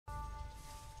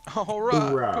All right.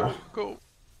 Hoorah. Cool.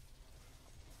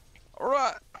 All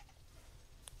right.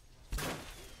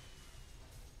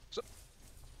 So,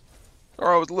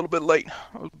 sorry I was a little bit late.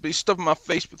 I was be stuffing my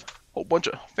face with a whole bunch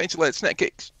of fancy lad snack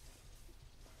cakes.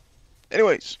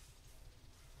 Anyways,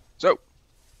 so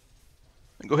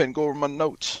I go ahead and go over my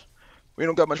notes. We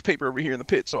don't got much paper over here in the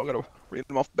pit, so I gotta read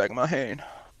them off the back of my hand. A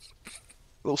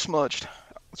little smudged.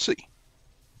 Let's see.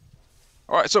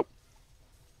 All right, so.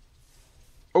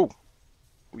 Oh,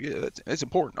 yeah, that's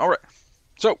important. All right,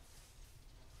 so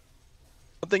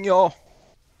one thing y'all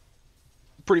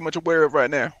pretty much aware of right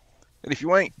now, and if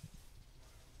you ain't,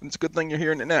 then it's a good thing you're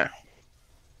hearing it now.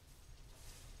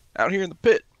 Out here in the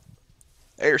pit,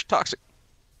 air's toxic.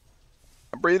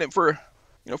 I'm breathing it for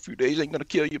a few days ain't gonna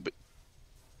kill you, but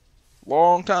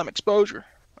long time exposure,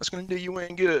 that's gonna do you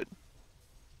in good.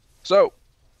 So,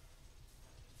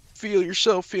 feel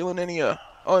yourself feeling any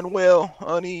unwell,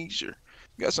 unease, or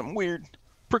you got some weird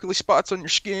prickly spots on your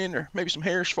skin, or maybe some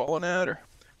hairs falling out, or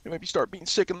you maybe start being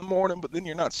sick in the morning, but then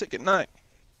you're not sick at night.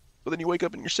 But then you wake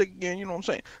up and you're sick again, you know what I'm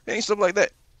saying? Any stuff like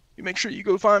that. You make sure you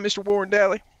go find Mr. Warren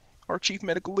Daly, our chief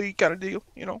medical lead kind of deal,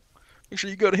 Make sure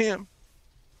you go to him.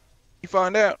 You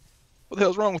find out what the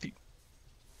hell's wrong with you.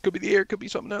 Could be the air, could be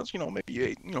something else, maybe you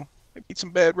ate, maybe eat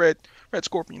some bad red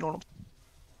scorpion, you know what I'm saying?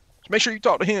 So make sure you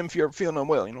talk to him if you're ever feeling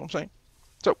unwell, you know what I'm saying?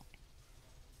 So,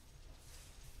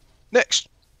 next.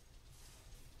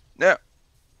 Now,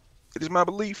 it is my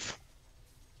belief,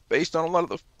 based on a lot of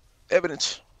the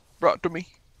evidence brought to me,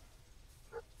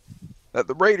 that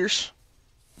the Raiders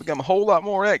become a whole lot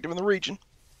more active in the region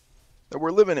that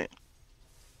we're living in.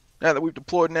 Now that we've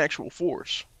deployed an actual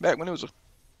force. Back when it was a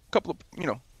couple of,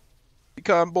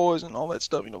 pecan boys and all that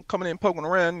stuff, coming in, poking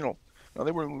around,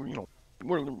 they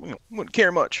wouldn't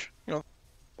care much, we'll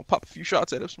pop a few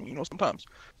shots at us, sometimes.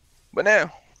 But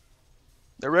now,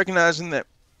 they're recognizing that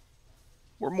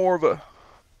we're more of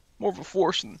a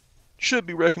force than should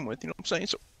be reckoned with, you know what I'm saying?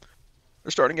 So,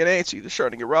 they're starting to get antsy, they're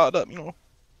starting to get riled up, We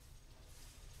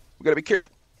gotta be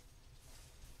careful.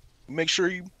 Make sure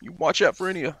you watch out for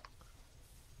any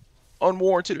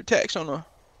unwarranted attacks on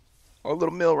our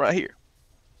little mill right here.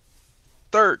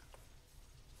 Third,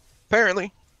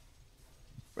 apparently,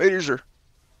 Raiders are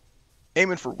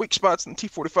aiming for weak spots in the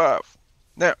T-45.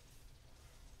 Now,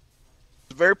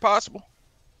 it's very possible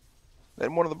that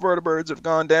one of the vertebrates that have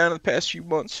gone down in the past few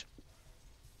months,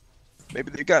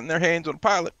 maybe they've gotten their hands on a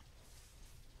pilot.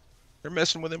 They're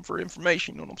messing with him for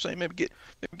information, you know what I'm saying? Maybe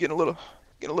getting a little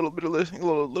bit of this, a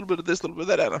little bit of this, a little bit of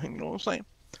that out of him, you know what I'm saying?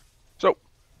 So,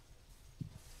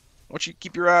 I want you to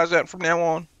keep your eyes out from now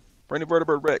on for any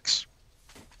vertebrate wrecks.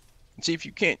 And see if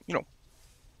you can't, put your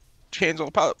hands on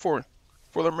the pilot for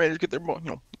them Raiders get their,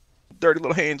 dirty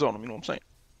little hands on them, you know what I'm saying?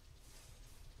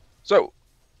 So,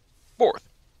 fourth,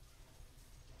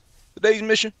 today's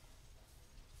mission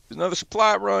is another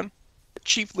supply run that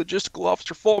Chief Logistical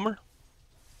Officer Fulmer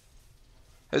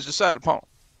has decided upon.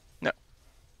 Now,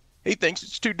 he thinks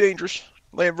it's too dangerous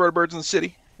laying vertebrates in the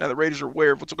city. Now the Raiders are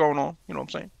aware of what's going on, you know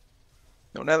what I'm saying?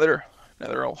 Now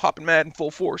they're all hopping mad in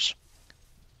full force.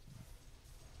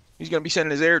 He's going to be sending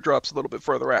his airdrops a little bit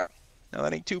further out. Now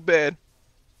that ain't too bad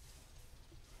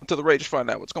until the Raiders find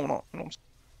out what's going on. You know what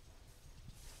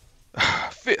I'm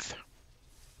saying? Fifth,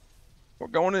 we're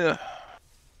going into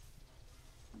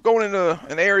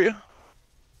an area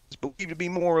that's believed to be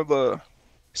more of a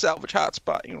salvage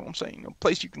hotspot. You know what I'm saying? A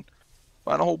place you can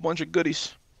find a whole bunch of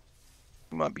goodies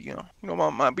you might be,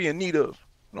 might be in need of.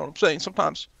 You know what I'm saying?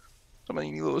 Sometimes you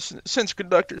need a little sensor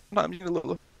conductor. Sometimes you need a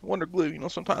little wonder glue.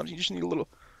 Sometimes you just need a little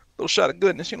shot of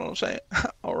goodness. You know what I'm saying?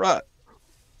 All right.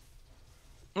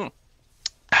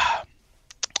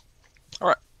 All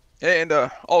right. And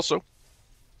also,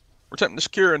 we're attempting to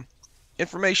secure an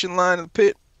information line in the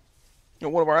pit.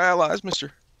 One of our allies,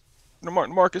 Mr.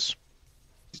 Martin Marcus,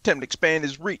 he's attempting to expand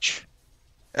his reach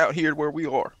out here where we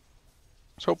are.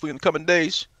 So hopefully in the coming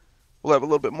days, we'll have a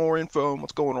little bit more info on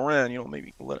what's going around.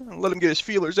 Maybe let him get his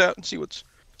feelers out and see what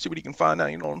he can find out.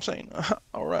 You know what I'm saying?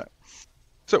 All right.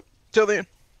 So till then,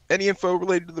 any info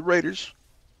related to the Raiders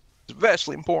is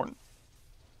vastly important.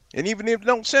 And even if it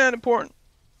don't sound important,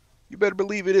 you better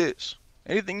believe it is.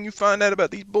 Anything you find out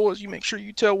about these boys, you make sure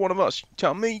you tell one of us.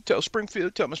 Tell me, tell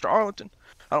Springfield, tell Mr. Arlington.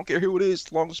 I don't care who it is,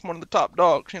 as long as it's one of the top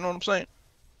dogs. You know what I'm saying?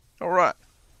 All right.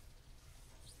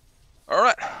 All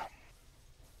right.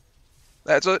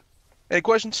 That's it. Any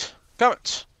questions,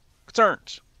 comments,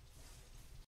 concerns?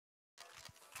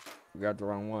 We got the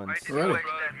wrong one. Ready.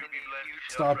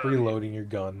 Stop reloading your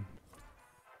gun.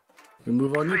 You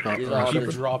move on your pop. Keep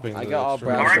dropping. I got all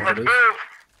Alright, brown.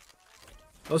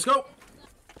 let's go.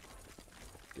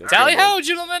 Tally ho,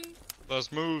 gentlemen!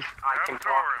 Let's move. I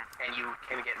confirm. and you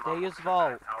can get They involved use with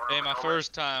vault. that power Hey, my over.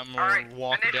 first time Alright,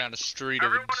 walking finish. down the street of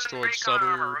a Everyone in destroyed recon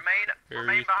armor, suburb.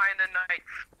 remain behind the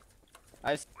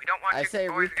knights. We don't want I you say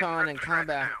boys to get recon ripped and to shreds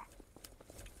combat. now.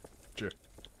 Sure.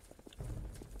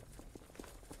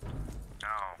 No.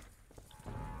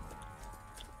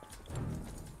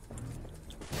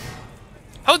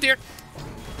 Oh dear.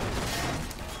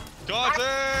 Dodge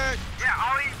it!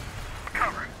 Yeah, Ollie,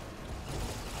 cover.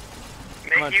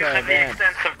 Come on, Make use try of the advance.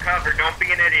 extensive cover. Don't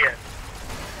be an idiot.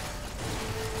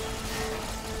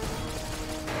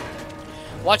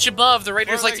 Watch above. The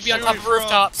raiders like to be on top of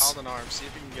rooftops. Hold an arm. See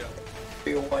if you can get up.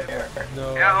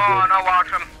 No, Yeah, hold on, I'm I'll watch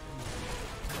him.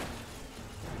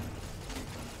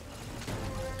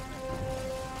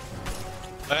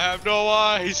 I have no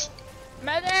eyes.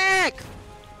 Medic!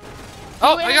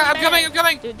 Oh, Wait a I'm coming. minute.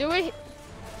 I'm coming. Do we?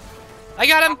 I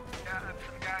got him. Yeah,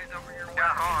 some guys over here. Yeah,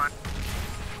 hold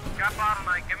on. Got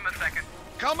bottleneck. Give him a second.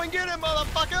 Come and get him,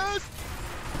 motherfuckers!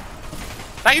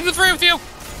 Back in the three with you.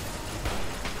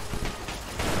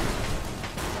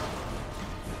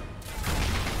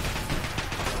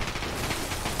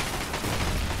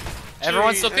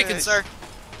 Everyone's still kicking, Jesus. sir.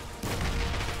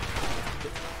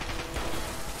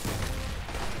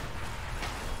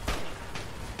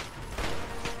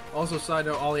 Also, side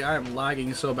note, Ollie, I am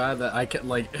lagging so bad that I can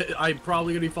I'm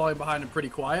probably gonna be falling behind and pretty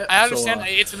quiet. I understand. So,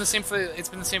 It's been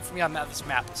the same for me on this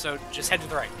map. So just head to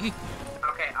the right.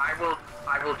 Okay, I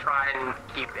will try and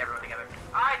keep everyone together.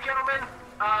 Alright, gentlemen.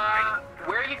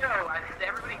 Where you go?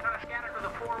 Everybody kind of scattered to the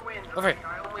four winds. Over here.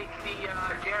 I only see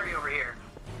Jerry over here.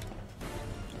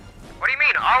 What do you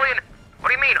mean, Ollie and? What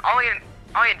do you mean, Ollie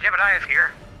and Jebediah's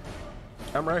here?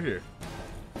 I'm right here.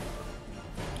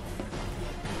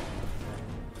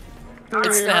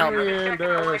 It's the helm.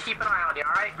 Keep an eye on you,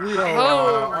 alright?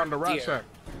 Oh, on the right dear. side.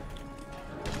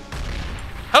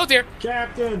 Oh dear.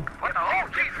 Captain, What the? Oh,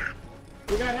 Jesus.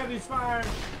 we got heavy fire.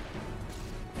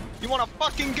 You wanna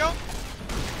fucking go?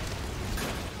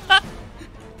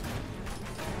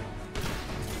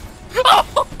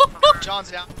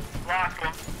 John's down. Lost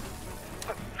one.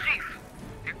 Oh, jeez.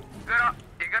 You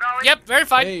good, Ollie? Yep, very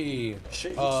fine. Hey,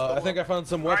 I think I found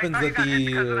some weapons that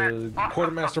the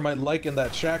quartermaster might like in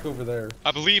that shack over there.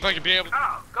 I believe I could be able to.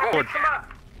 Oh, go pick them up.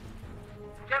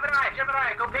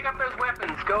 Jebediah, go pick up those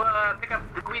weapons. Go pick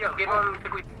up the Guido. Give him the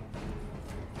Guido.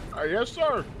 Yes,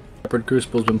 sir. Leopard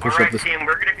Crucible's been pushed up this. team,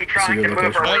 we're going to be trying secret to move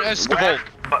location. our way Let's go. west,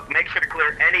 but make sure to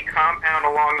clear any compound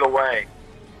along the way.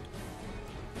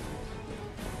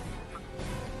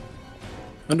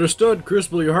 Understood.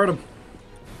 Crucible, you heard him.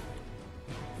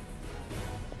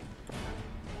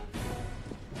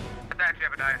 What's that,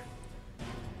 Jebediah?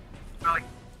 Ollie.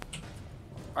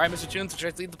 All right, Mr. Tunes,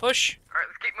 try to lead the push. Alright,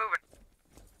 let's keep moving.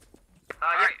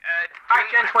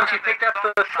 Alright, gents, once you picked up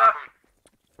the stuff.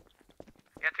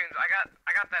 Yeah, Tunes, I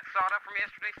got that sawed up from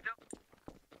yesterday still.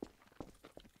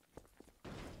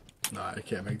 Nah, I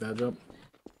can't make that jump.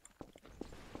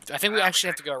 I think we actually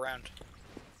have to go around.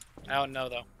 I don't know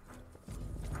though.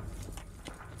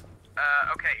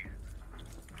 Okay.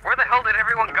 Where the hell did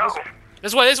everyone go?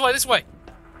 This way, this way, this way.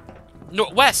 No,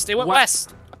 west. They went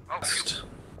west. Oh, shoot.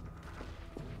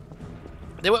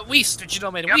 They went west. Did you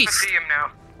know, man? You have to West. see him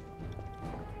now.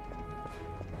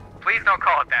 Please don't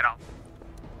call it that.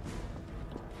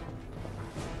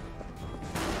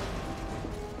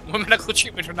 What medical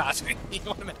treatment or not? You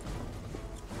know what I mean?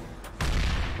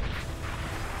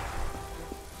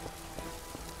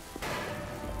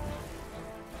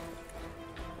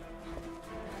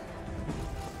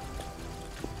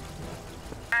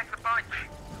 That's a punch.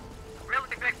 Really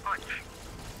big punch.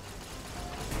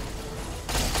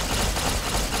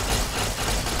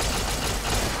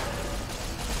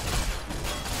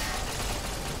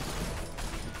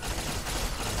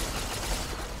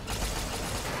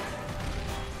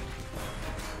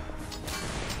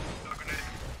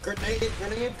 Grenade,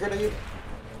 grenade, grenade.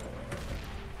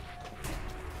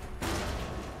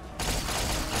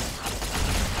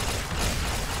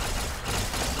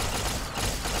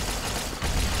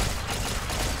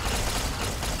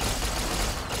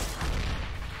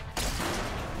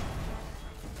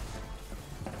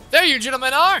 There you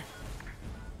gentlemen are.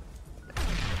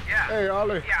 Yeah. Hey,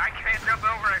 Ollie. Yeah, I can't jump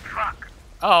over a truck.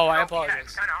 Oh, I Yeah, apologize.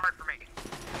 it's kind of hard for me.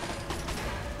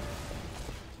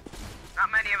 Not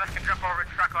many of us can jump over a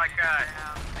truck like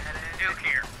Duke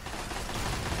here.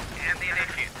 And the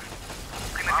initiates.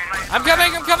 I'm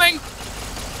coming. I'm coming.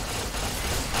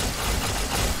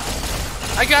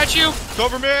 I got you.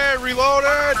 Cover me,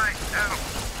 reloaded.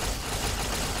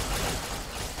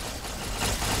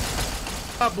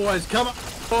 Come on, boys, come on.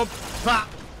 Oh, pop.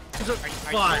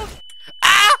 Fine.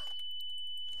 Ah!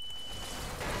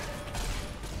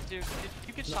 Dude, did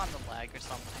you get shot in the leg or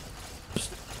something.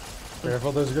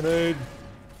 Careful, there's a grenade.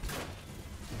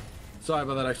 Sorry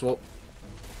about that, X-Wolf.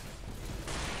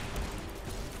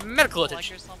 Medical Like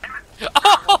attention. or something.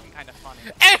 Oh! Kind of funny.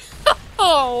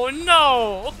 Oh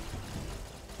no!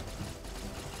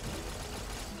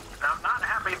 I'm not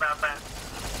happy about that.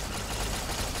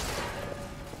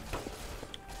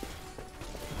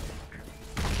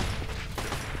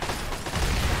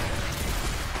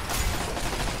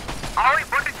 Ollie,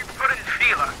 what did you put in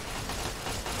Sheila?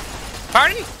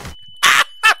 Pardon? Ah!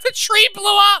 The tree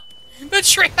blew up! The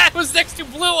tree I was next to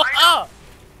blew up!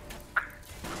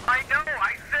 I know,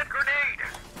 I said grenade!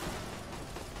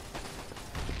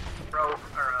 Bro,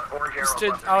 or orange arrow.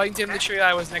 Stood button. Arlington, the tree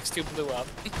I was next to blew up.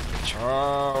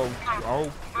 Oh,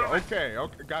 okay,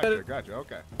 gotcha,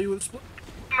 okay. Moving,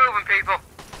 people.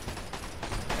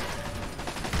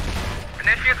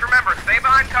 Initiates, remember, stay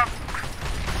behind cover.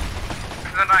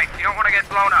 This is the night, you don't want to get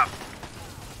blown up.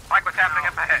 Like what's happening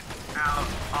up ahead.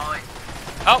 Ollie.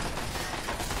 Oh!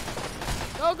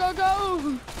 Go, go,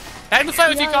 go! Time to fight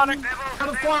with you, Connor!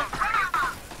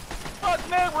 Fuck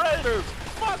them Raiders!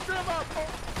 Fuck them up!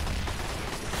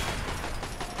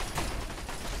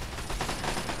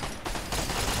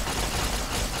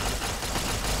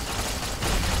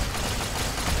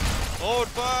 Hold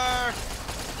fire!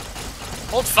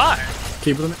 Hold fire!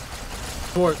 Keep them.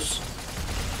 Force.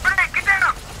 Grenade, get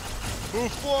down!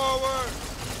 Move forward!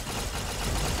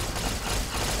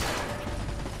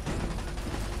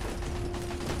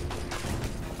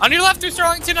 On your left, Mr.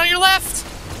 Arlington, on your left!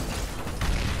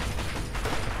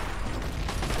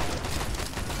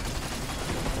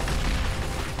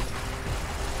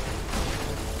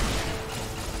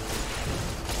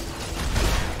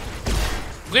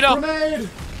 Guido! Grenade!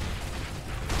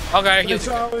 Okay, heal. Hey,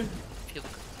 Charlie.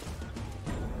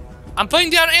 I'm putting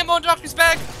down ammo in doctor's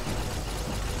bag!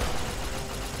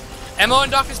 Ammo in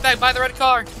doctor's bag by the red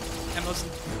car. Ammo's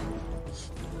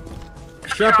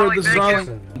Shepard, this is Charlie,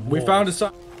 Arlington.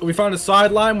 We found a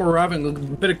sideline where we're having a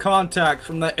bit of contact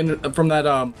from that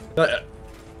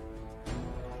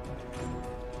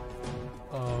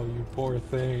Oh, you poor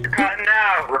thing. Cutting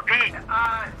out, repeat.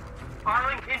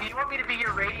 Arlington, do you want me to be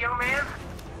your radio man?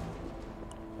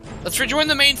 Let's rejoin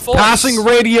the main force. Passing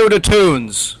radio to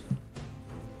tunes.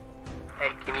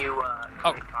 Hey, can you,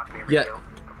 Oh. talk to me Yeah. radio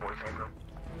before Sandro?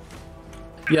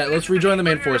 Yeah, let's rejoin the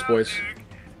main force, boys.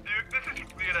 Duke, this is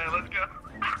Guido, let's go.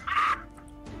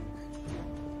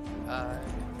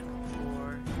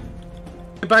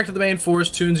 Get back to the main force,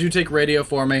 Tunes, you take radio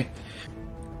for me.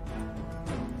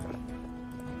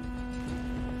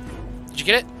 Did you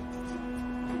get it?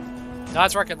 No,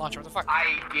 it's rocket launcher. What the fuck?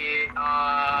 I get,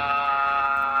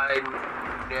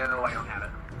 no, I don't have it.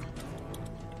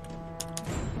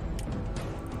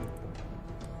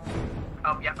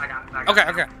 Oh, yep, I got it. Okay,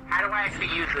 okay. How do I actually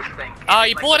use this thing?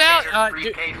 You pull it out,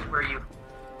 Briefcase where you...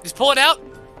 Just pull it out.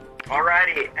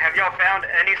 Alrighty, have y'all found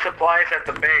any supplies at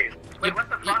the base? Wait, what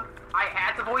the fuck? I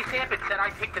had the voice amp, it said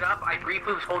I picked it up, I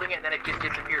briefly was holding it, and then it just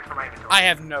disappeared from my inventory. I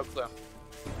have no clue.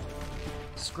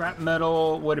 Scrap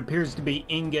metal, what appears to be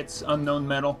ingots, unknown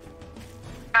metal.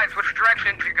 Guys, which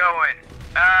direction to go in?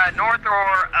 North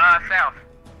or, south?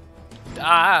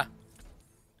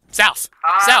 South.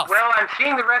 South. Well, I'm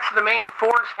seeing the rest of the main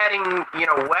force heading,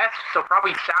 west, so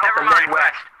probably south and then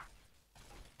west.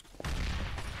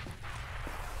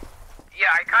 Yeah,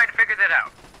 I kind of figured it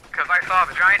out, because I saw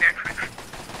the giant entrance.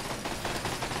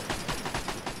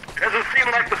 Doesn't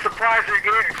seem like the supplies are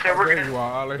getting, so we're gonna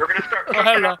start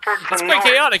kicking up towards the It's quite north.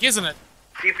 chaotic, isn't it?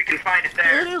 See if we can find it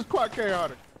there. It is quite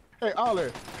chaotic. Hey,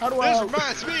 Ollie, how do This I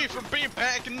reminds me from being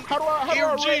back in how do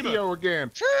I radio again?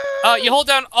 You hold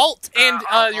down Alt and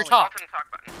your top.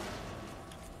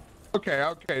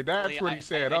 Okay, that's what he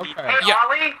said. Okay. Hey, Yeah.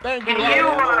 Ollie, Thank can you, you,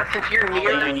 Ollie. since you're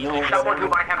near someone who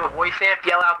might have a voice amp,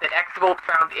 yell out that X-Volt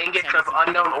found ingots of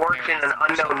unknown origin and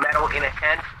unknown metal in a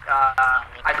tent?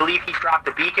 I believe he dropped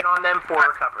a beacon on them for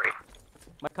recovery.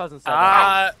 My cousin said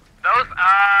that. Those,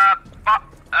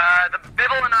 the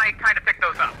Bibble and I kind of picked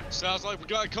those up. Sounds like we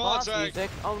got Boss contact. music.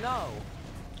 Oh no.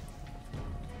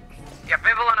 Yeah,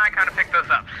 Bibble and I kind of picked those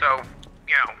up, so,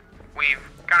 we've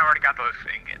kind of already got those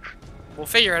ingots. We'll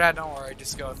figure it out. Don't worry.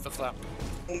 Just go with the flow.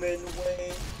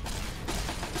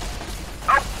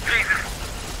 Oh, Jesus.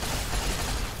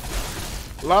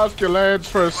 Lost your lads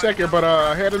for a second, but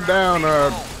heading down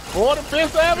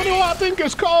 45th Avenue, I think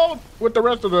it's called, with the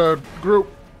rest of the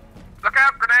group. Look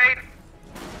out, grenade!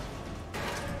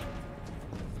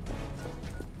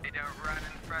 They don't run in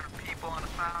front of people on a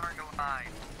firing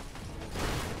line.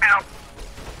 Ow!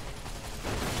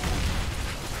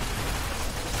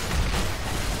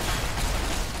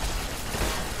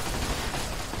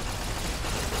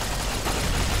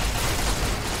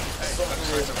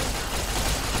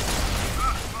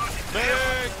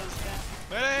 Medic!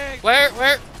 Medic! Where?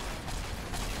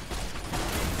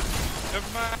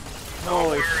 Never mind.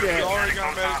 Holy shit. You already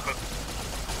got a medic.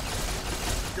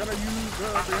 Gotta use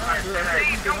behind the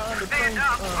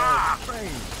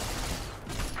train.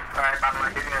 Alright, by the way,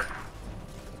 do this.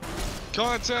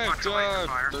 Contact,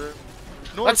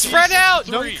 Let's spread out!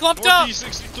 Don't get clumped up! Northeast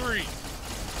 63.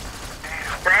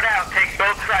 Spread out, take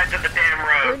both sides of the damn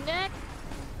road. Your neck.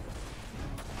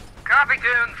 Copy,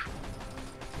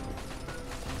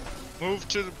 tunes.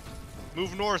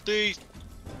 Move northeast.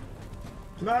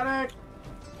 Medic!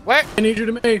 Where? I need you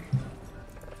to me.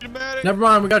 Medic. Never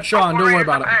mind, we got Sean. Don't worry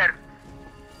about it.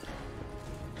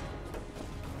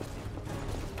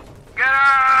 Get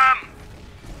him!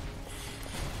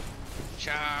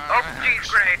 Oh, geez,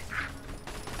 great.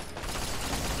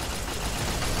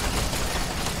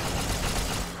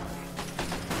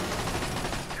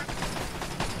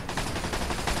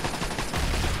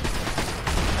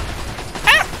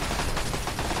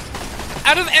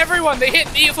 Out of everyone, they hit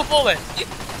me with a bullet. Of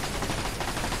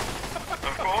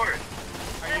course.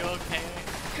 Are you okay?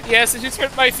 Yes, it just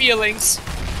hurt my feelings.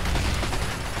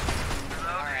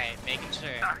 Alright, making sure.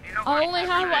 I only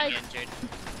have like. Injured.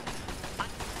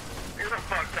 There's a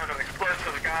fuck ton of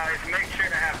explosives, guys. Make sure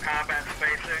to have combat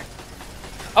spacing.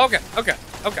 Okay.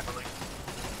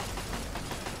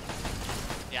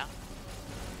 Yeah.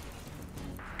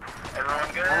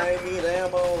 Everyone good? I need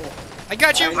ammo. I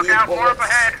got you. Look out, more up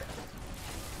ahead.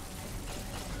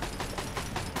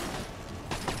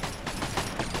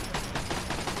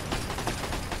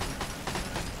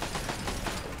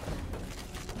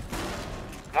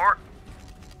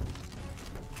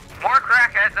 More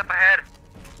crackheads up ahead.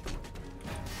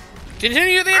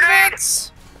 Continue the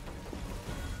advance.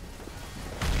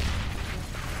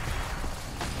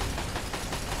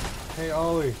 Hey,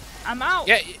 Ollie. I'm out.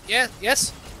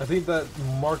 Yes. I think that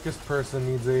Marcus person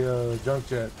needs a junk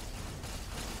jet.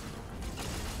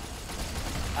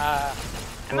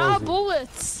 I'm out of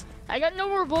bullets. I got no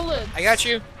more bullets. I got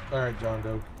you. Alright, John,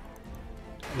 go.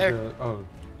 There.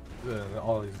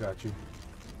 Ollie's got you.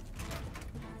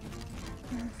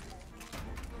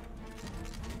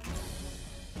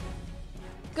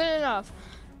 Good enough.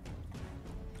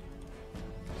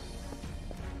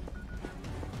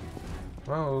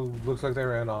 Well, looks like they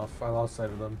ran off. I lost sight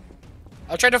of them.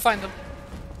 I'll try to find them.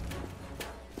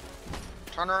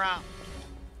 Turn around.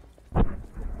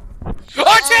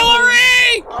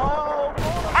 Artillery!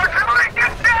 Artillery,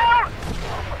 get down!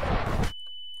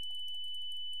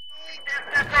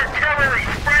 That's artillery!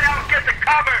 Spread out, get the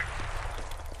cover!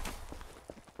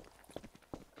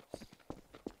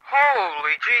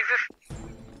 Holy Jesus!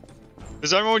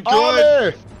 Is everyone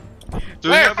good? Do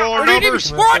we have all our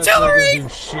numbers? More artillery! Do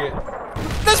shit.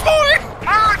 There's more!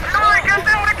 Artillery, get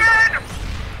down again!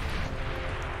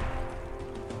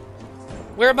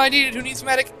 Where am I needed? Who needs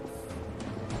medic?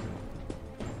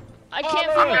 I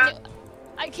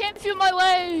can't feel my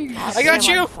legs. I got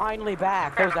you. I'm finally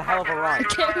back. That was a hell of a run.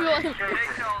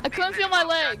 I couldn't feel my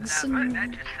legs.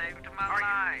 That just saved my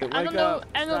life. I don't know.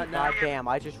 I don't. Goddamn!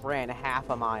 I just ran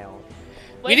half a mile.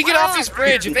 We need to get off this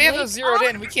bridge. If they have those zeroed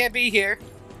in, we can't be here.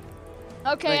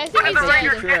 Okay, I think he's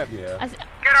dead. Yeah.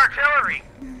 Get artillery!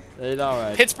 It's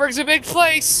alright. Pittsburgh's a big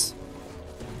place.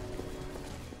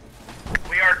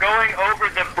 We are going over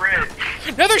the bridge.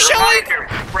 Another shelling!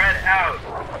 Spread out.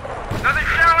 Another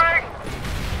shelling!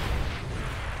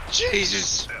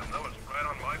 Jesus!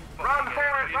 Run for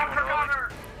it! Run for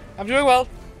cover! I'm doing well.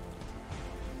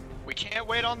 We can't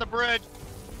wait on the bridge.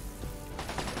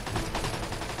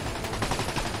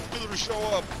 To show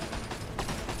up.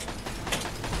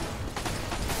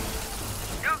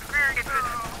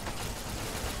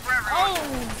 Oh!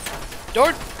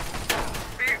 Door.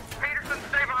 Peterson,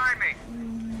 stay behind me.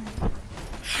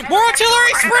 More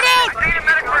artillery! Spread out! I need a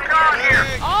medical recon here.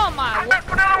 Oh my!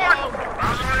 Another one.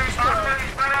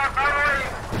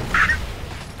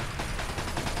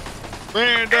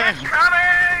 Man down.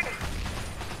 Coming!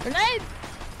 Grenade!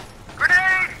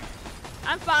 Grenade!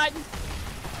 I'm fine.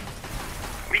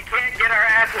 We can't get our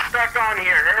asses stuck on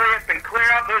here. Hurry up and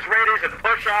clear out those raiders and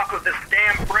push off of this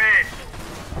damn bridge.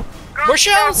 Go, More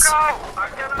shells! Go, go.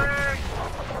 Artillery!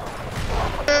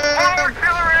 More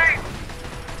artillery!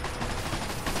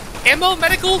 Ammo,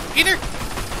 medical, either.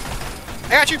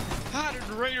 I got you. How did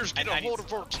the raiders get a hold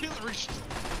of artillery?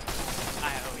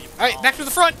 Alright, back to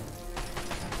the front.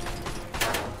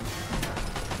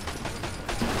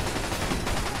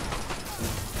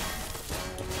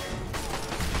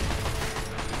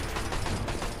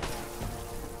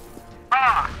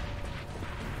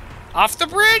 Off the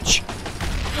bridge!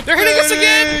 They're hitting us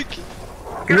again!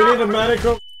 We need a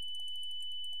medical.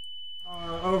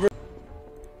 over.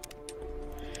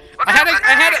 I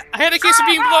had a case of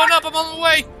being blown up. I'm on the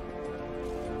way.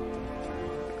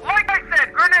 Like I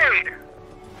said, grenade!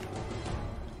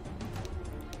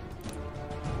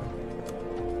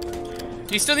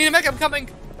 Do you still need a mech? I'm coming.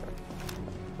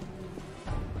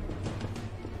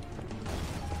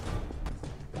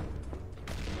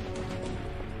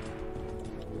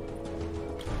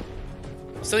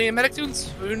 Still need a medic,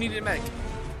 dudes? Who needed a medic?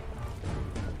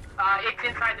 It's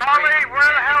inside the Tommy, where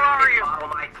the hell are you?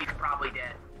 He's probably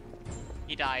dead.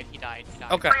 He died.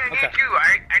 Okay, I need you.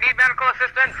 I need medical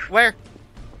assistance. Where?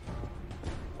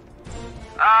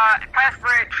 Past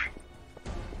bridge.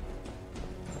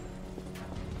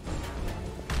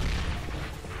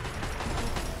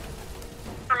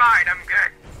 Never mind, I'm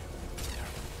good.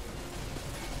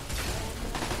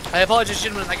 I apologize,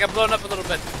 gentlemen. I got blown up a little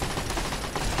bit.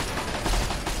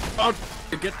 Oh,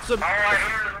 get some.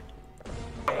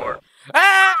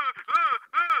 Ah!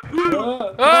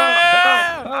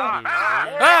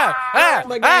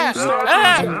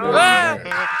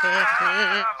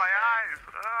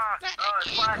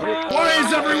 Why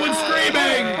is everyone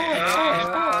screaming?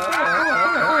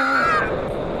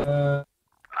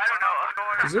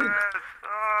 Is it?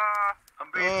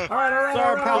 Alright.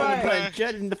 Paladin putting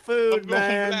jet in the food,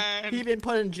 man. He been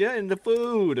putting jet in the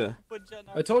food.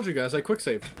 I told you guys, I quick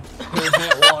saved.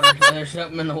 Water. There's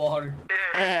something in the water.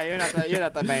 Yeah, you're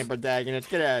not the main protagonist.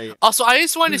 Get out of here. Also, I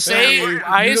just wanted to say,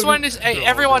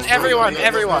 everyone,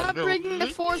 Stop bringing the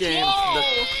force.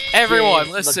 everyone,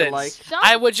 listen.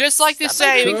 I would just like to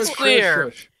say, it's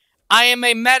clear. I am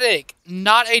a medic,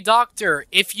 not a doctor.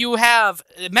 If you have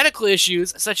medical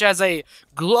issues, such as a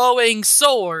glowing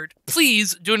sword,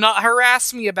 please do not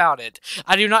harass me about it.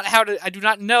 I do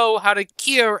not know how to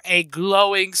cure a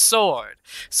glowing sword.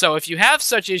 So if you have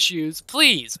such issues,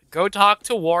 please go talk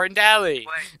to Warren Daly.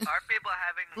 Wait, are people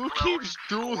having Who keeps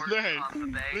doing that?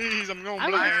 Please, I'm going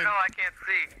blind. I don't know, I can't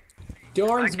see.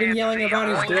 Dorn's been yelling about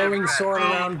his glowing sword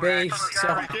around base, so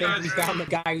I think we found the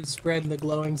guy who's spreading the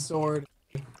glowing sword.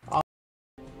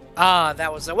 Ah,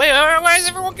 that was a... Wait, where's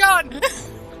everyone gone?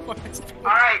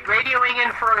 Alright, radioing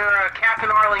in for Captain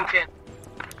Arlington.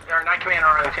 Or not Commander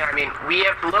Arlington, I mean. We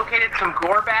have located some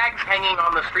gore bags hanging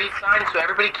on the street sign, so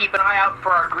everybody keep an eye out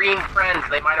for our green friends.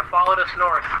 They might have followed us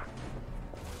north.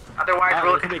 Otherwise,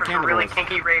 we're looking for some really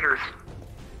kinky raiders.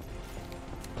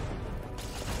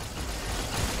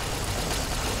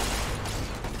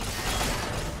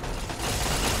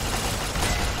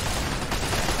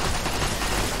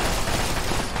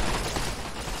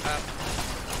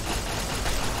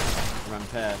 Run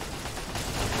past.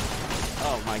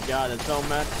 Oh my god, it's so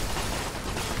much.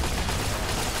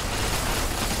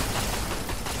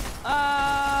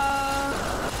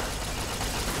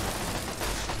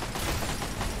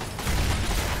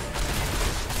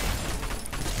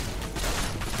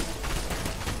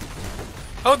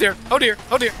 Oh dear, oh dear,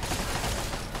 oh dear.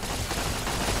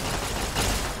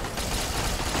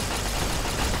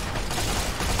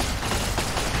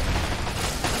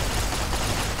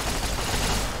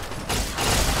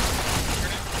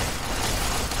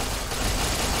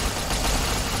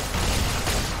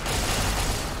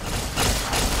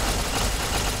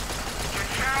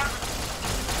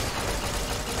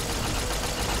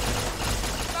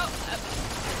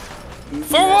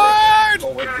 Forward!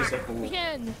 Oh, wait, this is we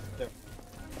can.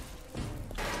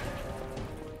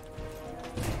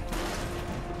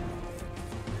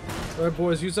 Alright,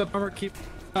 boys, use that armor. Keep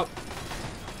up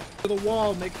to the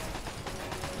wall. Make.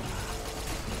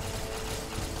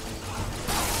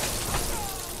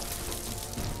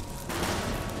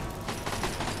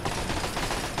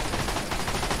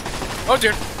 Oh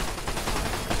dear.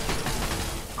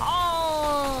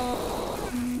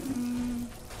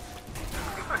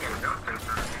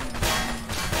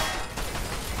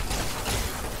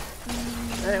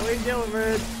 Hey, what are you doing,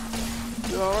 man?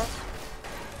 You alright?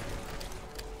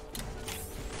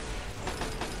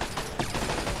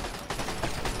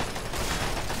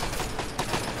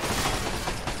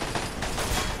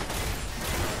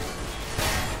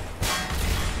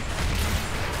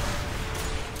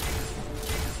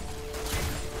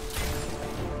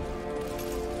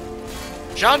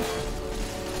 John?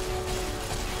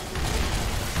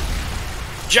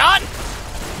 John?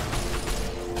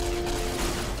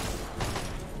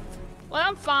 Well,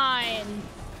 I'm fine.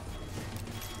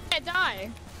 I can't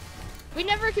die. We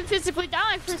never can physically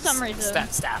die for some reason.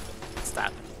 Stop it.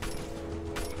 Stop it.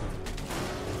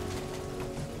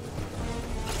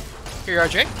 Here you are,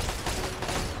 Jake.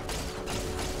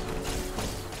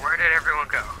 Where did everyone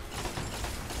go?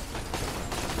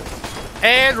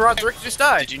 And Roderick just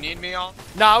died. Did you need me all?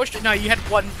 No, no, you had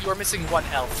one. You were missing one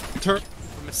health.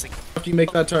 missing. After you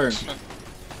make that turn.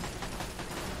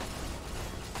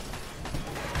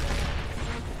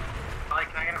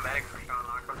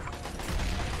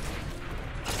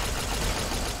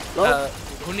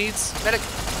 Who needs medic?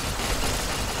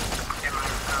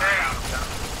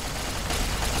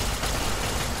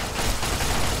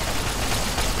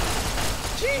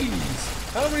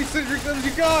 Jeez! How many sentry guns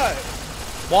you got?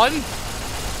 One?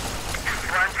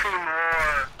 Plenty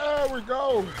more. There we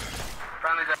go.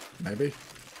 Maybe.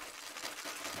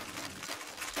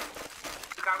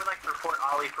 The guy would like to report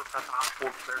Ollie for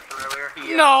possible desertion earlier.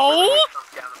 He, No!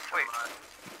 Wait.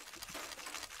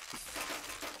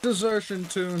 Desertion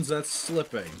tunes, that's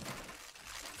slipping.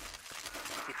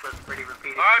 He slips pretty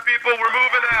repeated. Alright, people, we're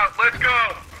moving out. Let's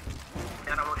go.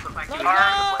 That almost looks like he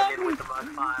blended with the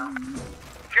mud pile.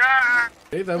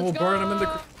 Hey, then we'll burn him in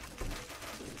the...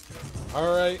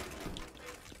 Alright.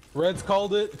 Red's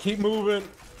called it. Keep moving.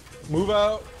 Move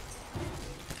out.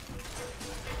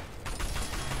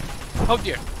 Oh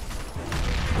dear.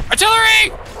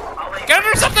 Artillery! Get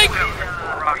under something! Move!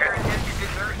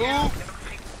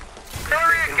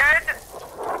 Artillery again!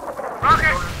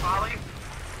 Rocket!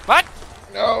 What?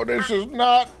 No, this is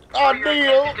not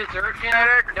ideal. Desertion,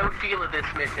 no feel of this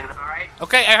mission, alright?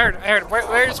 Okay, I heard.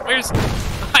 Where's...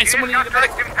 Hi, someone need a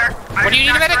medic? What do you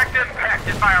need a medic?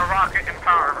 Impacted by a rocket in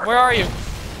power. Where are you?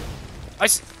 I'm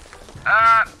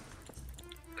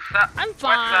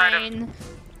fine.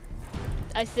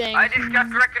 I think. I just got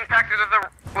direct impacted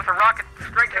with a rocket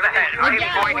straight to the head. I'm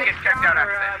going to get checked out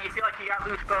after this. You feel like you got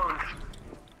loose bones.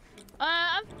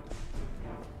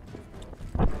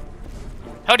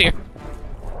 Oh dear.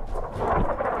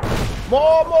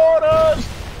 More mortars!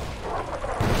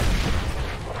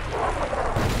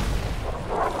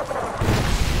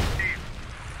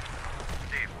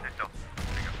 Steve, let's go.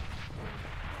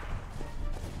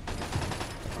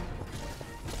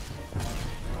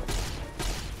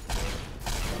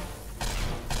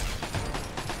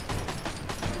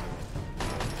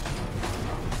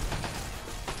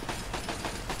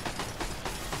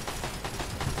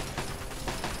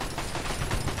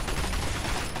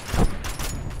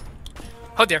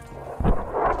 Oh dear.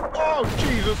 Oh,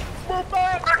 Jesus. Move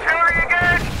back! Artillery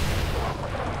again!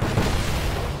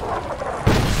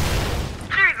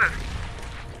 Jesus!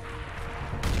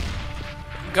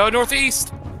 Go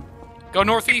northeast. Go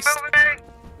northeast.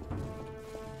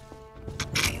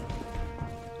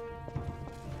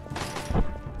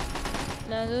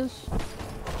 No, this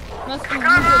must be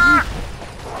good.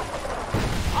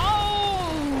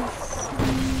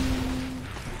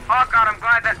 Oh god, I'm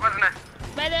glad that wasn't a...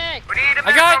 Medic! We need a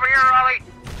medic over here, Raleigh!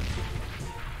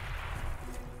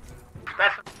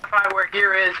 Specify where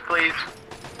gear is, please.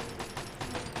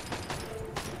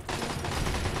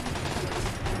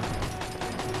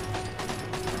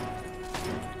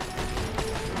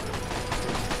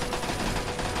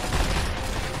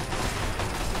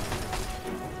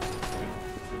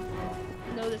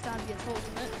 No, this time gets hold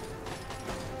of it.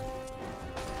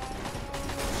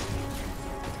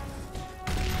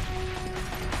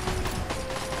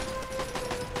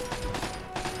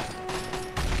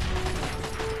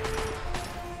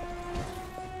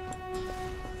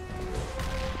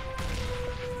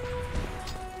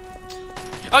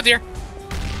 Oh dear.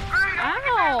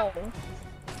 Ow!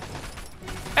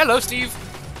 Hello, Steve.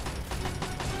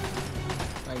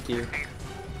 Thank you.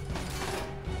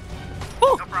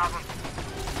 No problem.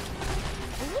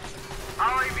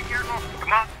 Ollie, be careful.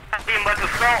 Come on, team, let's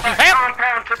assault that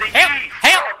compound to the east.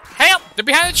 Help! They're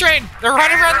behind the train. They're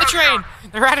right around the train.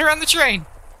 They're right around the train.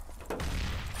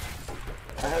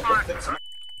 I have to fix my...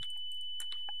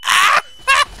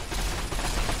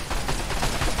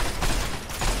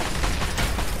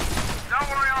 Don't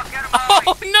worry, I'll get him.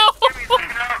 Oh no!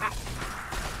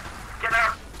 Get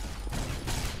out.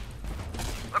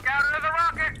 Look out into the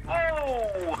rocket.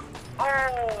 Oh!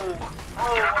 Oh!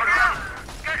 Oh!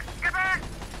 Get back!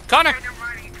 Connor!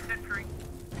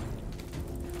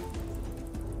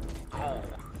 Oh.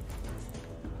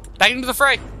 Back into the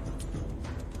fray.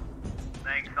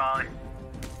 Thanks, Ollie.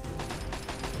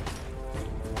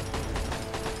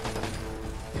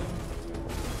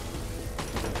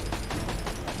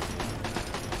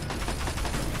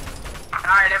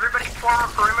 Alright, everybody form a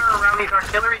perimeter around these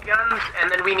artillery guns, and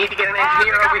then we need to get an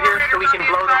engineer over here so we can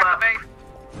blow them up.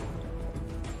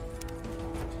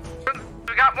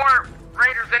 We got more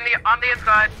raiders on the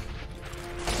inside.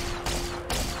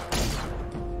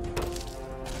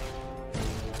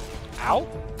 Ow.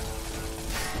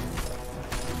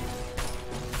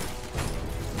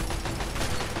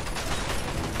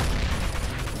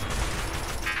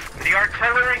 The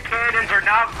artillery cannons are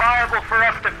not viable for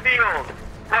us to field.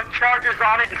 put charges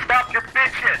on it and stop your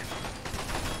bitching.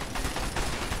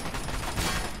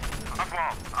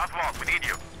 Oswald, we need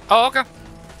you. Oh, okay.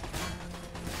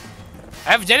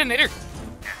 I have a detonator.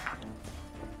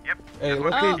 Yep. Hey,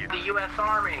 look The U.S.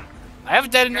 Army. I have a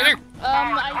detonator.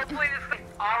 Hopefully this thing.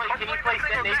 Ollie, can you place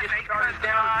detonation charges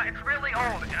down? It's really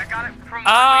old. I got it from.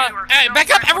 Hey, back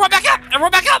up! Everyone back up!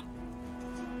 Everyone back up!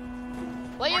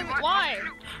 Why?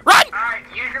 Run! Alright,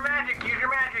 use your magic.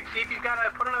 See if you've got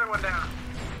to put another one down.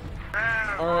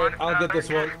 Alright, I'll get this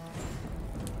one.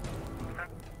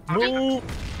 Move!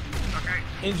 Okay.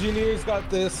 Engineers got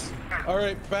this.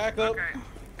 Alright, back up.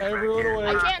 Everyone away.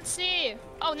 I can't see.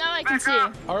 Oh, now I can see.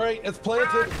 Alright, it's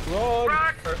planted. Run!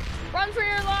 Run for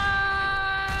your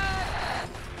life!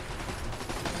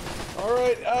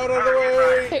 Alright, out of the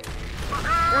way! We're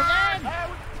dead!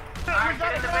 Alright,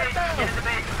 get in the base.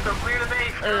 So clear the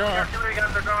base. Artillery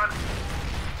guns are gone.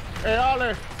 Hey,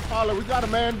 Ollie, we got a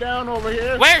man down over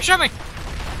here. Where? Show me!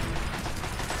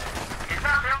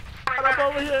 Up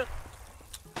over here.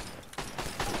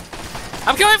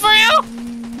 I'm coming for you!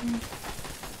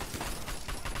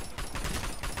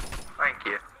 Thank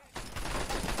you.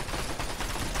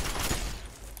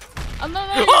 I'm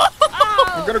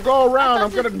gonna go around.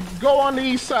 I'm gonna go on the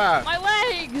east side. My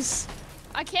legs!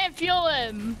 I can't feel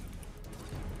them.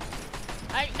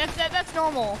 That's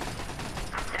normal.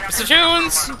 Mr.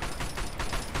 Tunes!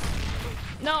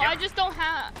 No, I just don't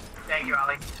have. Thank you,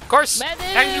 Ollie. Of course.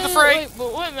 Thank you, the fray.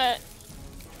 Wait a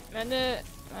minute.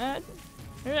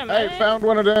 Hey, found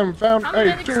one of them. How many Hey,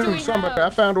 medics do we Toon, somebody.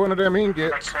 have? I found one of them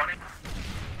ingots.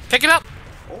 Pick it up.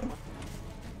 Pick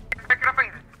it up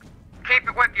and keep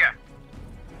it with you.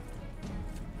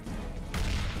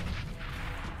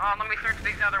 Let me search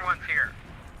these other ones here.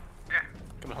 Yeah.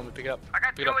 Come on, help me pick it up. I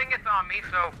got two ingots on me,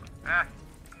 so,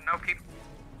 no keep.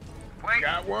 Wait.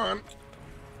 Got one.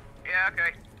 Yeah,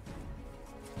 okay.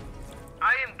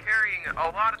 I am carrying a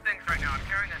lot of things right now. I'm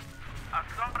carrying a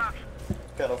soda.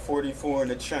 Got a 44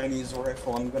 and a Chinese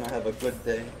rifle. I'm gonna have a good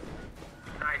day.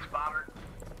 Nice, bomber.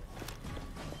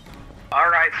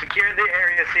 Alright, secure the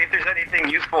area. See if there's anything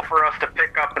useful for us to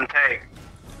pick up and take.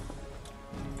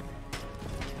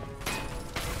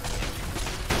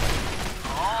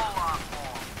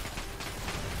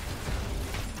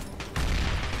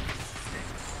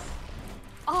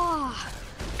 Ah.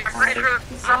 I'm pretty sure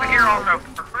there's something here also.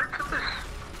 Where could this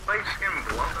place get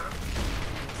blown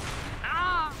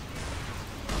up?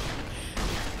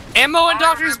 Ammo and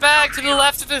doctor's bag to the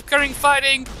left of the current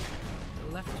fighting.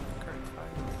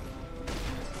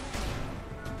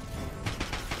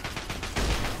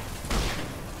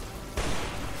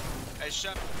 Hey,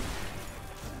 shut up.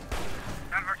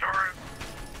 I'm Victoriam.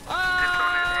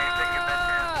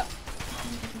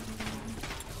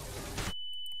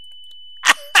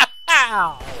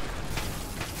 Ow!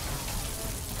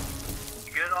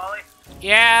 You good, Ollie?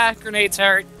 Yeah, grenades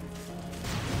hurt.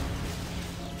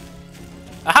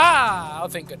 Aha! Oh,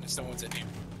 thank goodness no one's in here.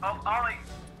 Oh, Ollie,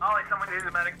 someone needs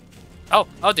a medic. Oh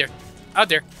dear. Oh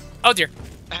dear. Oh dear.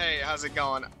 Hey, how's it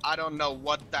going? I don't know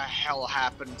what the hell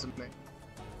happened to me.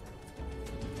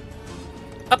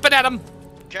 Up and at him.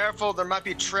 Careful, there might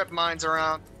be trip mines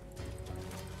around.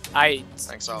 I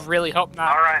really hope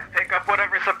not. Alright, pick up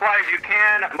whatever supplies you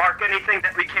can, mark anything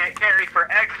that we can't carry for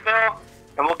exfil,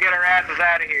 and we'll get our asses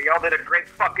out of here. Y'all did a great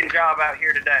fucking job out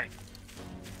here today.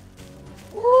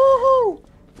 Woohoo!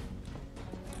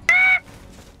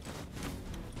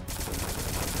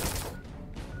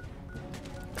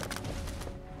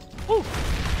 Woo.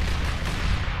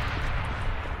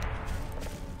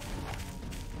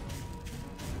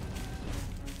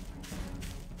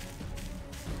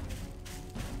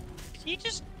 Can you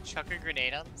just chuck a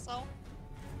grenade on himself?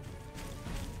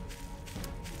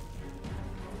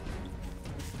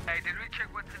 Hey, did we check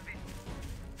what's in the...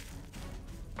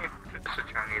 It's a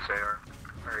Chinese AR.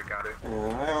 I already got it. I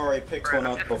already picked one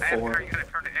up before. Are you gonna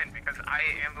turn it in? Because I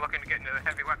am looking to get into the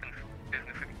heavy weapons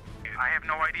business. I have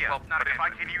no idea. Well, not if I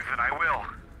can use it, I will.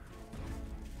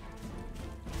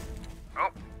 Oh.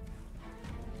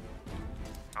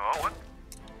 Oh, what?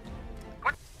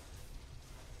 What?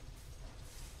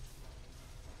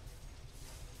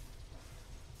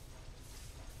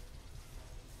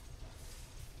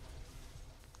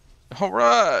 All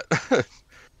right. I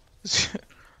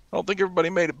don't think everybody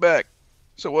made it back.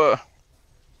 So,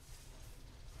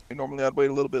 normally I'd wait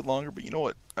a little bit longer, but you know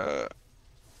what? I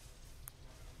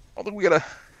don't think we gotta.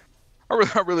 I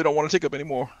really don't want to take up any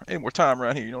more time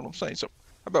around here. You know what I'm saying? So,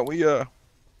 how about we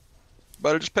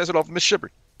better just pass it off to Miss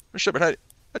Shepard. Miss Shepard, how'd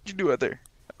you do out there?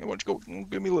 Why don't you go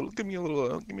give me a little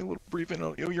briefing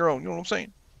on your own. You know what I'm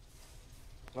saying?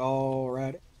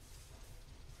 Alright.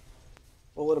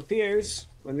 Well, it appears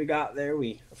when we got there,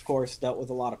 we, of course, dealt with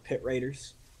a lot of pit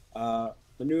raiders.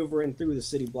 Maneuvering through the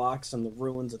city blocks and the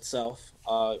ruins itself,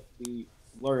 we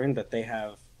learned that they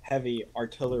have heavy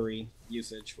artillery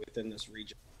usage within this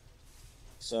region.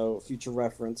 So, future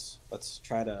reference, let's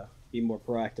try to be more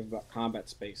proactive about combat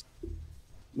space.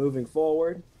 Moving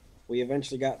forward, we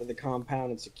eventually got to the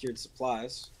compound and secured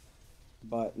supplies,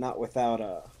 but not without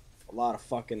a lot of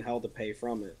fucking hell to pay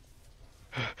from it.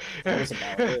 That was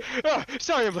about it. Oh,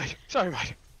 sorry, I'm late. Sorry, I'm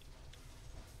late.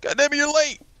 Goddamn it, you're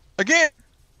late! Again!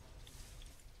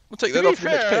 We'll take that To be off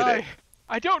your next fair, payday.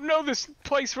 I don't know this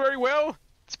place very well.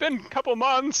 It's been a couple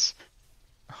months.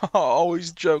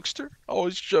 Always jokester.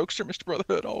 Always jokester, Mr.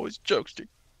 Brotherhood. Always jokester.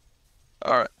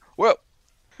 Alright. Well,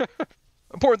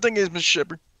 important thing is, Mr.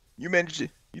 Shepard, you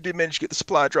did manage to get the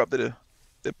supply drop that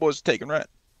boys are taking, right?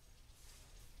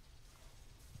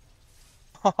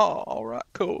 Alright,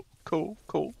 cool.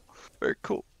 Very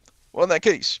cool. Well, in that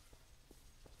case,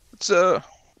 it's the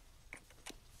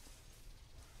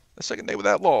second day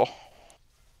without law.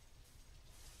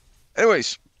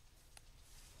 Anyways,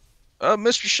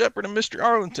 Mr. Shepard and Mr.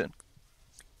 Arlington,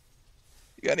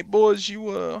 you got any boys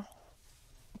you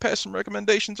pass some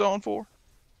recommendations on for?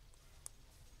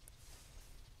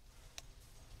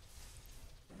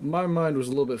 My mind was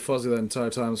a little bit fuzzy that entire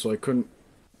time, so I couldn't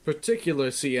particularly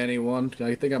see anyone.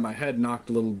 I think I got my head knocked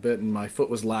a little bit, and my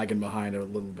foot was lagging behind it a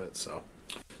little bit, so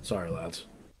sorry, lads.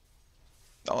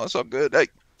 Oh, that's all good. Hey,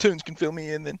 Tunes can fill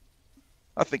me in then.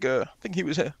 I think he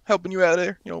was helping you out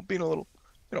there, being a little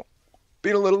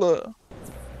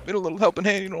helping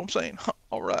hand, you know what I'm saying?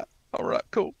 All right,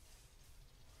 cool.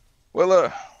 Well,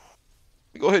 let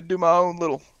me go ahead and do my own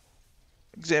little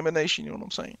examination, you know what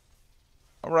I'm saying?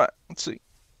 All right, let's see,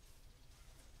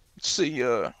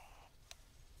 I'm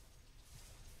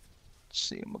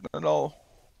looking at all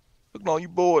you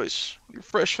boys, your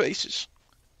fresh faces.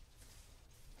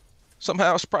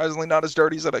 Somehow, surprisingly, not as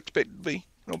dirty as I'd expected to be,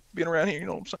 being around here, you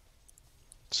know what I'm saying?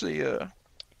 Let's see, oh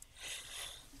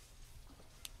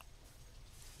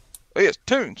yes,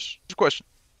 Tunes, just a question.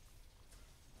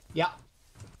 Yeah.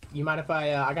 You mind if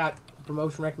I got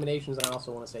promotion recommendations and I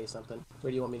also want to say something.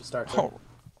 Where do you want me to start? All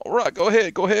right, go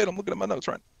ahead, I'm looking at my notes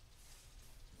right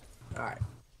now.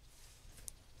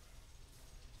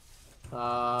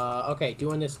 Alright. Okay,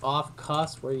 doing this off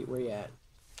cuss, where you at?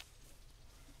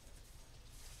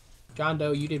 John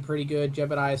Doe, you did pretty good.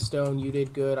 Jebediah Stone, you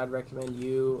did good. I'd recommend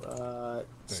you.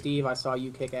 Steve, I saw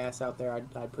you kick ass out there.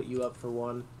 I'd put you up for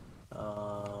one.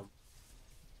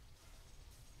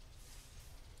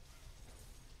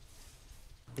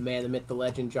 The man, the myth, the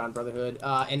legend, John Brotherhood,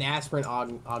 and Aspirin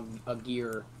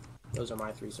Agir. Those are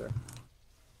my three, sir.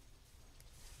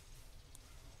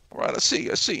 All right, I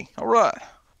see. All right,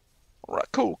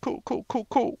 cool.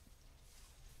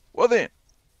 Well then,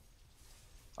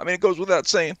 I mean, it goes without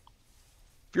saying,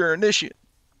 if you're an initiate,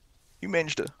 you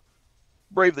managed to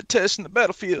brave the test in the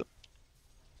battlefield,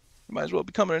 you might as well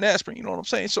become an aspirin, you know what I'm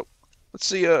saying? So, let's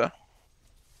see, who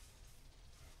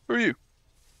are you?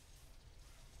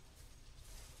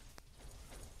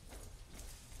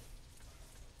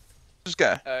 This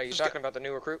guy. You talking about the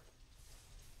new recruit?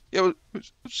 Yeah,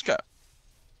 who's this guy?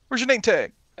 Where's your name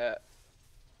tag?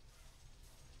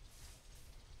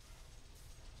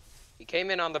 He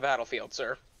came in on the battlefield,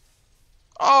 sir.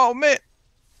 Oh, man.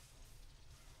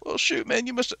 Well, shoot, man,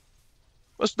 you must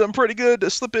have done pretty good to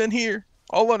slip in here,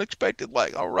 all unexpected.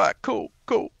 Like, all right, cool.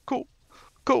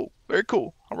 Very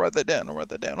cool. I'll write that down. All right.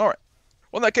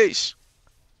 Well, in that case,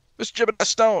 Mr. Jebediah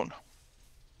Stone.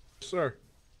 Sir.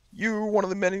 You're one of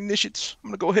the many initiates. I'm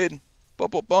gonna go ahead and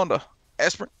bump up on the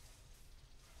aspirin.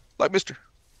 Like Mr.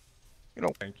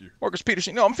 Thank you. Marcus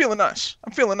Peterson. No, I'm feeling nice.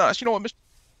 You know what, Mr.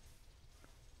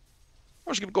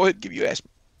 I'm just gonna go ahead and give you aspirin.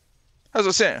 How's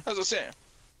that sound?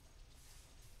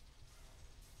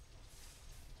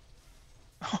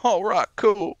 All right,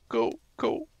 cool. Very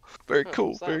cool.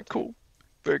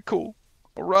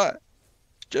 All right.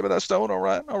 Jebediah Stone, all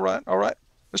right.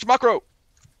 Mr. Macro,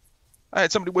 I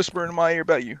had somebody whispering in my ear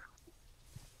about you.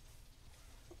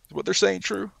 Is what they're saying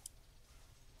true?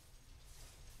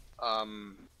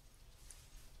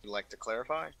 You'd like to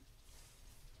clarify?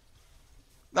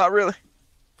 Not really.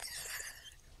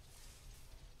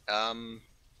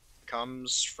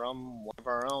 Comes from one of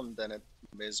our own, then it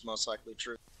is most likely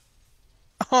true.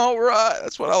 All right,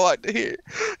 that's what I like to hear.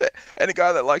 Any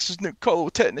guy that likes his new cola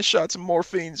with tetanus shots and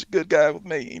morphine is a good guy with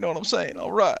me. You know what I'm saying?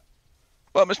 All right.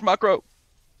 Well, Mr. Macro,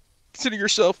 consider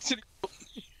yourself.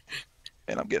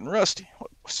 And I'm getting rusty.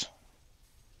 What's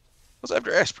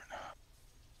after aspirin?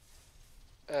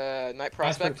 Night Prospect.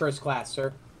 Aspirin first class,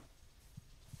 sir.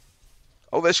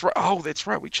 Oh, that's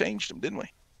right. We changed them, didn't we?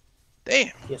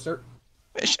 Damn. Yes, sir.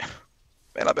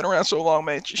 Man, I've been around so long,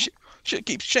 man. Shit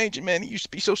keeps changing, man. It used to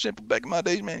be so simple back in my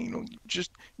days, man. You know, you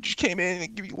just came in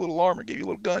and give you a little armor, give you a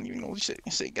little gun. You know,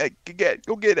 you say, hey,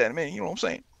 go get at it, man. You know what I'm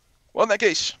saying? Well, in that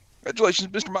case, congratulations,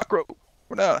 Mr. Micro.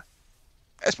 We're now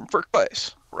asking for first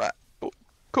class. Right.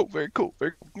 Cool. Very cool.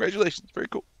 Very cool. Congratulations. Very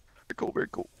cool. Very cool. Very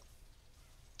cool.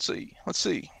 Let's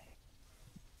see.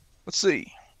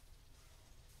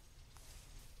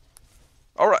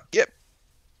 All right. Yep.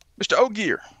 Mr.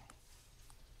 Ogier.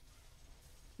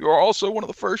 You are also one of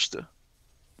the first to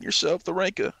yourself the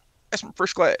rank of asking for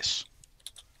first class.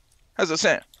 How's that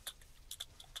sound?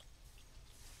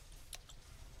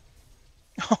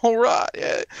 All right.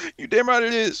 Yeah. You damn right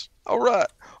it is. All right.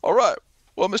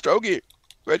 Well, Mr. Ogier,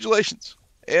 congratulations.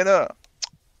 And there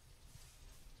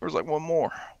was like one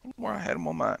more I had him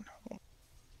on mine. Let's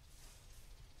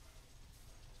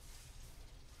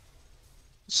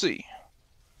see.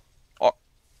 Oh,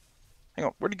 hang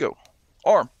on, where'd he go?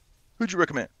 Arm, who'd you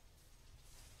recommend?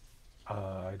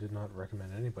 I did not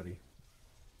recommend anybody.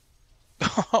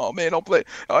 Oh man, don't play.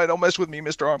 All right, don't mess with me,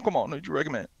 Mr. Arm. Come on, who'd you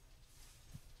recommend?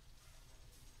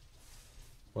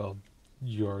 Well,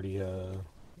 you already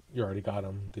got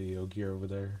him, the Ogier over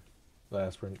there. The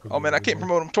aspirant. Oh man, I can't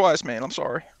promote him twice, man. I'm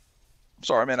sorry,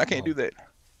 man. I can't do that.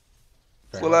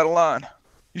 It's a little out of line.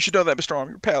 You should know that, Mr. Arm.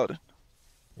 You're a paladin.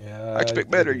 Yeah. I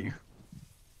expect better of you.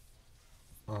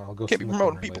 I'll go. Can't be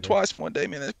promoting people twice one day,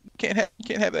 man. You can't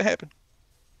have that happen.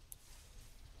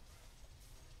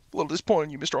 A little disappointed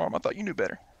in you, Mr. Arm. I thought you knew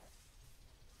better.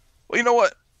 Well, you know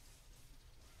what?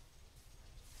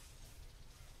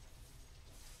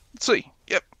 Let's see.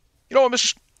 Yep. You know what,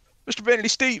 Mr. Vanity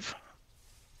Steve?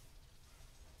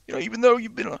 You know, even though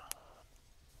you've been a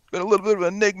little bit of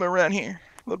an enigma around here,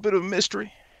 a little bit of a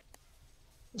mystery,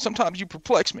 sometimes you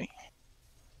perplex me.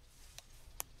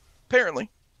 Apparently,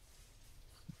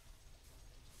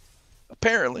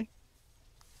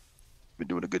 been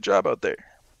doing a good job out there.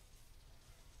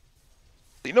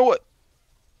 You know what?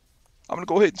 I'm gonna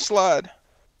go ahead and slide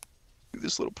through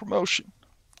this little promotion,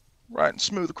 right and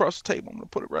smooth across the table. I'm gonna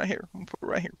put it right here.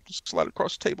 Just slide it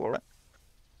across the table, all right?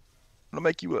 I'm gonna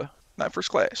make you a knight first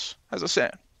class. How's that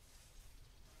sound?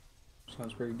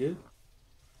 Sounds pretty good.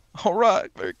 All right,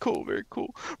 very cool.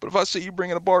 But if I see you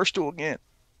bringing a bar stool again,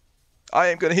 I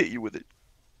am gonna hit you with it.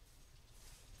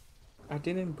 I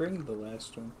didn't bring the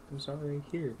last one. It was already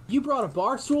here. You brought a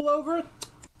bar stool over?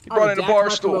 You brought in a bar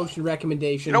stool. Promotion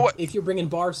recommendation. You know what? If you're bringing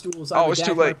bar stools, it's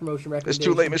too late. Promotion It's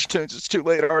too late, Mr. Toons. It's too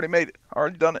late. I already made it. I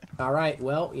already done it. All right.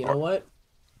 Well, you know what?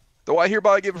 Though I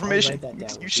hereby give permission.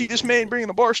 You see this man bringing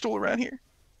a bar stool around here?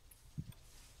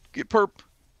 Get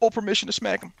full permission to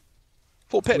smack him.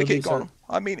 Full patty cake on him.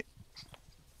 I mean it.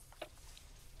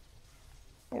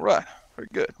 All right. Very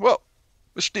good. Well,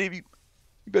 Mr. Steve, you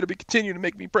better be continuing to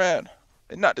make me proud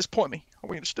and not disappoint me. Are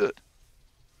we understood?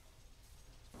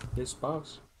 Yes,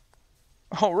 boss.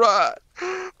 All right.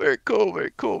 Very cool.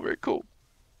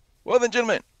 Well then,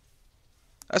 gentlemen,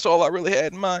 that's all I really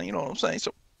had in mind, you know what I'm saying?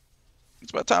 So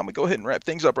it's about time we go ahead and wrap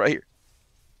things up right here.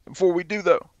 And before we do,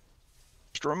 though,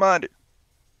 just a reminder,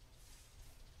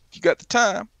 if you got the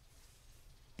time,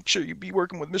 make sure you be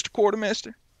working with Mr.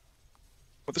 Quartermaster,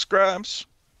 with the scribes.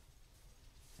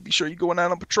 Be sure you going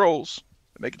out on patrols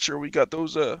and making sure we got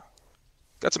those,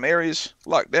 got some areas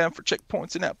locked down for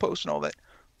checkpoints and outposts and all that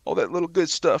little good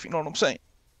stuff, you know what I'm saying?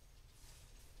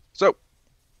 So,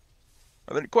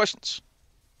 are there any questions,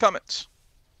 comments,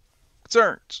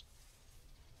 concerns?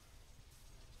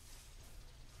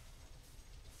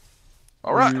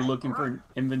 All right. Were you looking for an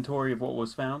inventory of what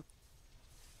was found?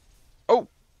 Oh,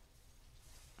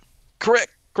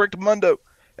 correct, Mundo.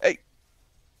 Hey,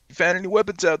 you found any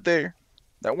weapons out there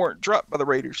that weren't dropped by the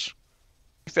raiders?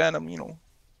 You found them, you know,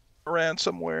 around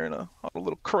somewhere in a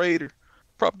little crate or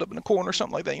propped up in a corner or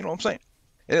something like that, you know what I'm saying?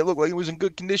 And it looked like it was in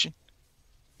good condition.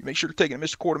 You make sure to take it to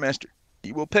Mr. Quartermaster.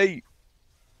 He will pay you.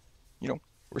 You know,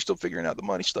 we're still figuring out the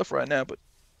money stuff right now, but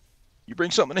you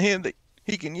bring something to him that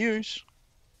he can use,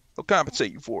 he'll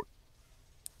compensate you for it.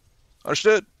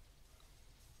 Understood?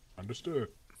 Understood.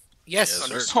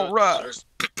 Yes. All right.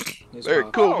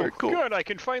 Very cool. Very cool. Good. I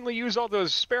can finally use all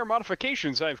those spare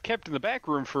modifications I've kept in the back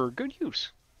room for good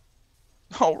use.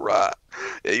 All right.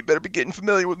 Yeah, you better be getting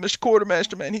familiar with Mr.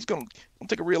 Quartermaster, man. He's gonna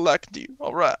take a real liking to you.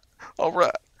 All right.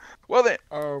 Well then,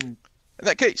 in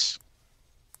that case,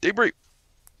 debrief.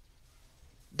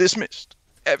 Dismissed.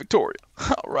 At Victoria.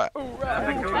 All right.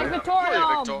 At Victoriam. At Victoria.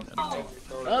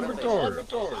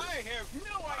 I have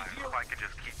no idea.